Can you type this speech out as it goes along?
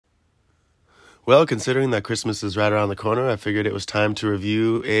Well, considering that Christmas is right around the corner, I figured it was time to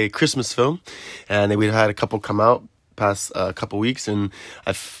review a Christmas film. And we had a couple come out past a couple weeks, and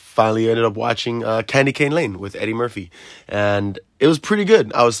I finally ended up watching Candy Cane Lane with Eddie Murphy. And it was pretty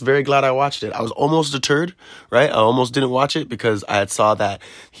good. I was very glad I watched it. I was almost deterred, right? I almost didn't watch it because I had saw that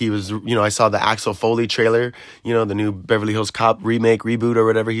he was, I saw the Axel Foley trailer, the new Beverly Hills Cop remake, reboot, or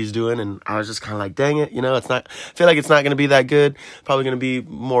whatever he's doing. And I was just kind of like, dang it, it's not, I feel like it's not going to be that good. Probably going to be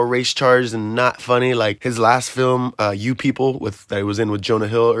more race charged and not funny. Like his last film, You People, that he was in with Jonah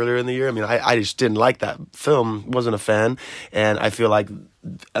Hill earlier in the year. I mean, I just didn't like that film, wasn't a fan. And I feel like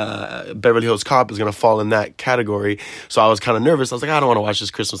Beverly Hills Cop is going to fall in that category. So I was kind of nervous. I was like, I don't want to watch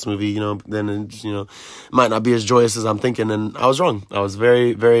this Christmas movie, then it might not be as joyous as I'm thinking. And I was wrong. I was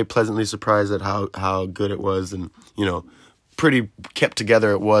very, very pleasantly surprised at how good it was, and, pretty kept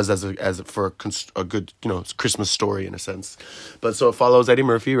together it was for a good, Christmas story in a sense. But so it follows Eddie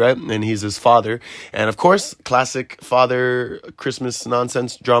Murphy, right? And he's his father. And of course, classic father Christmas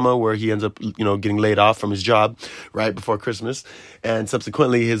nonsense drama where he ends up, getting laid off from his job right before Christmas. And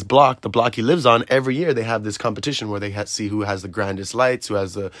subsequently the block he lives on, every year they have this competition where they see who has the grandest lights, who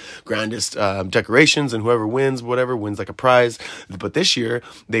has the grandest decorations, and whoever wins like a prize. But this year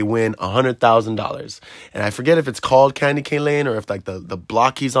they win $100,000. And I forget if it's called Candy Cane Lane or if like the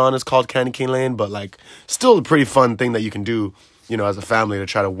block he's on is called Candy Cane Lane, but like still a pretty fun thing that you can do, as a family to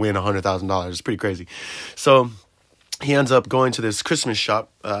try to win $100,000. It's pretty crazy. So he ends up going to this Christmas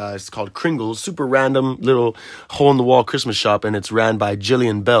shop. It's called Kringle's, super random little hole-in-the-wall Christmas shop, and it's ran by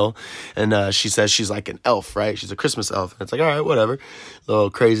Jillian Bell. And she says she's like an elf, right? She's a Christmas elf. And it's like, all right, whatever. A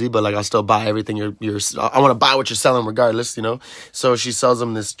little crazy, but like I'll still buy everything I want to buy what you're selling regardless, So she sells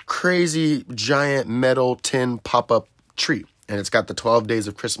him this crazy giant metal tin pop-up tree. And it's got the 12 days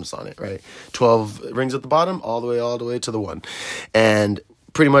of Christmas on it, right? 12 rings at the bottom, all the way to the one. And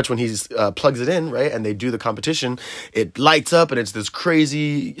pretty much when he plugs it in, right, and they do the competition, it lights up, and it's this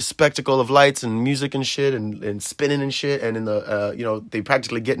crazy spectacle of lights and music and shit and spinning and shit. And in the, they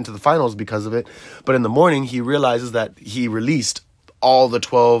practically get into the finals because of it. But in the morning, he realizes that he released all the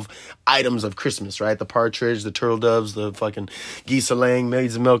 12 items of Christmas, right? The partridge, the turtle doves, the fucking geese a laying,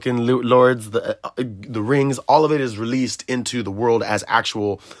 maids a milking, lords, the rings, all of it is released into the world as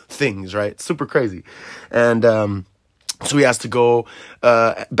actual things, right? Super crazy. And so he has to go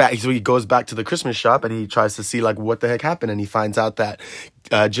back. So he goes back to the Christmas shop and he tries to see like what the heck happened. And he finds out that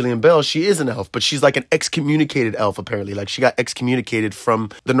Jillian Bell, she is an elf, but she's like an excommunicated elf apparently. Like she got excommunicated from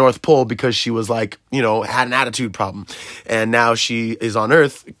the North Pole because she was like, had an attitude problem. And now she is on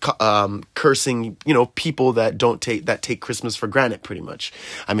Earth cursing, people that take Christmas for granted pretty much.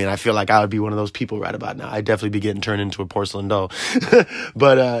 I mean, I feel like I would be one of those people right about now. I'd definitely be getting turned into a porcelain doll.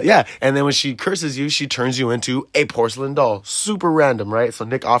 But yeah, and then when she curses you, she turns you into a porcelain doll. Super random, right? So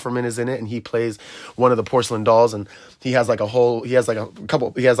Nick Offerman is in it and he plays one of the porcelain dolls, and he has like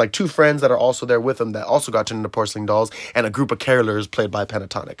two friends that are also there with him that also got turned into porcelain dolls, and a group of carolers played by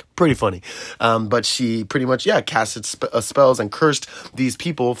Pentatonic. Pretty funny. But she pretty much, casted spells and cursed these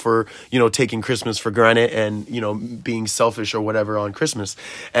people for, taking Christmas for granted and, being selfish or whatever on Christmas.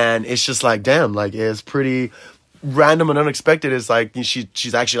 And it's just like, damn, like it's pretty random and unexpected. It's like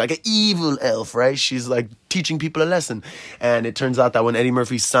she's actually like an evil elf, right? She's like teaching people a lesson. And it turns out that when Eddie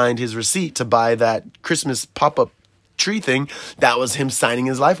Murphy signed his receipt to buy that Christmas pop-up tree thing, that was him signing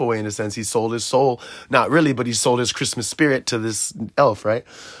his life away in a sense. He sold his soul, not really, but he sold his Christmas spirit to this elf, right?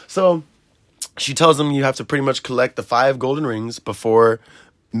 So she tells him you have to pretty much collect the 5 golden rings before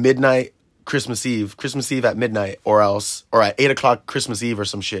midnight Christmas Eve at midnight, or at 8 o'clock Christmas Eve or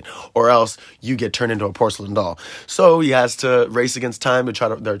some shit, or else you get turned into a porcelain doll. So he has to race against time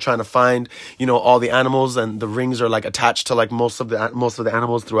they're trying to find, all the animals, and the rings are like attached to like most of the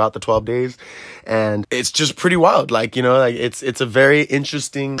animals throughout the 12 days. And it's just pretty wild. Like, it's a very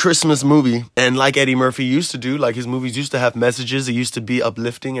interesting Christmas movie. And like Eddie Murphy used to do, like his movies used to have messages. It used to be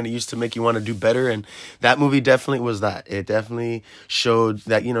uplifting and it used to make you want to do better. And that movie definitely was that. It definitely showed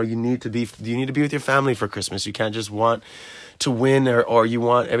that, you need to be with your family for Christmas. You can't just want to win or you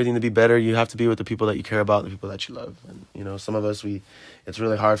want everything to be better. You have to be with the people that you care about, the people that you love. And, some of us, it's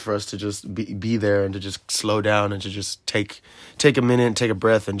really hard for us to just be there and to just slow down and to just take a minute and take a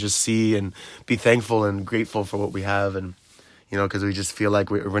breath and just see and be thankful and grateful for what we have. And, because we just feel like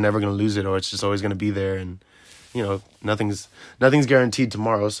we're never going to lose it, or it's just always going to be there. And, nothing's guaranteed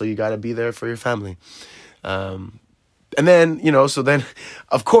tomorrow. So you got to be there for your family. And then, so then,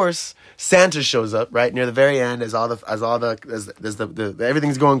 of course, Santa shows up right near the very end as everything's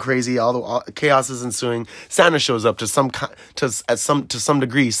going crazy, all chaos is ensuing. Santa shows up to some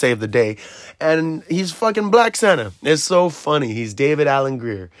degree save the day, and he's fucking Black Santa. It's so funny. He's David Alan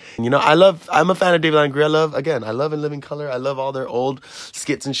Grier. You know, I'm a fan of David Alan Grier. I love In Living Color. I love all their old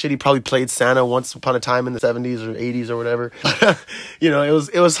skits and shit. He probably played Santa once upon a time in the 70s or 80s or whatever. You know,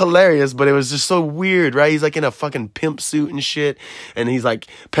 it was hilarious, but it was just so weird, right? He's like in a fucking pimp suit and shit, and he's like,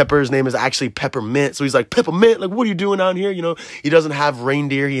 Pepper's name is actually Peppermint, so he's like, Peppermint, like, what are you doing out here? You know, he doesn't have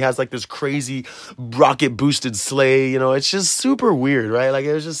reindeer. He has like this crazy rocket boosted sleigh. You know, it's just super weird, right? Like,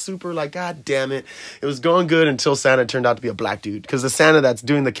 it was just super like, God damn it. It was going good until Santa turned out to be a black dude, because the Santa that's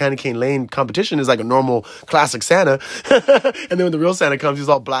doing the Candy Cane Lane competition is like a normal classic Santa. And then when the real Santa comes, he's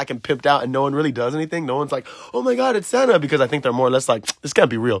all black and pimped out, and no one really does anything. No one's like, oh my God, it's Santa, because I think they're more or less like, this can't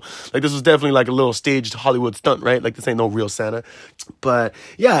be real. Like, this was definitely like a little staged Hollywood stunt, right? Like, this ain't no real Santa. But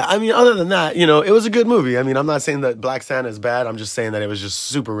yeah, I mean, other than that, you know, it was a good movie. I mean, I'm not saying that Black Santa is bad. I'm just saying that it was just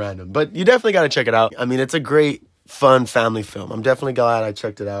super random. But you definitely got to check it out. I mean, it's a great, fun family film. I'm definitely glad I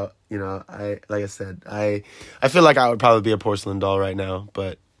checked it out. You know, like I said, I feel like I would probably be a porcelain doll right now,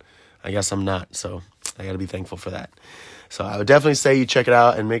 but I guess I'm not. So I got to be thankful for that. So I would definitely say you check it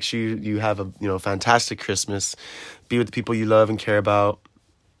out, and make sure you have a, you know, fantastic Christmas. Be with the people you love and care about,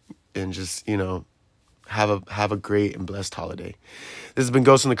 and just, you know, have a great and blessed holiday. This has been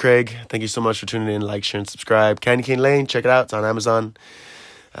Ghost in the Craig. Thank you so much for tuning in. Like, share, and subscribe. Candy Cane Lane, check it out. It's on Amazon.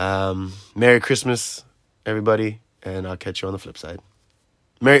 Merry Christmas, everybody, and I'll catch you on the flip side.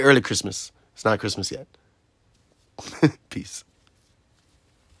 Merry early Christmas. It's not Christmas yet. Peace.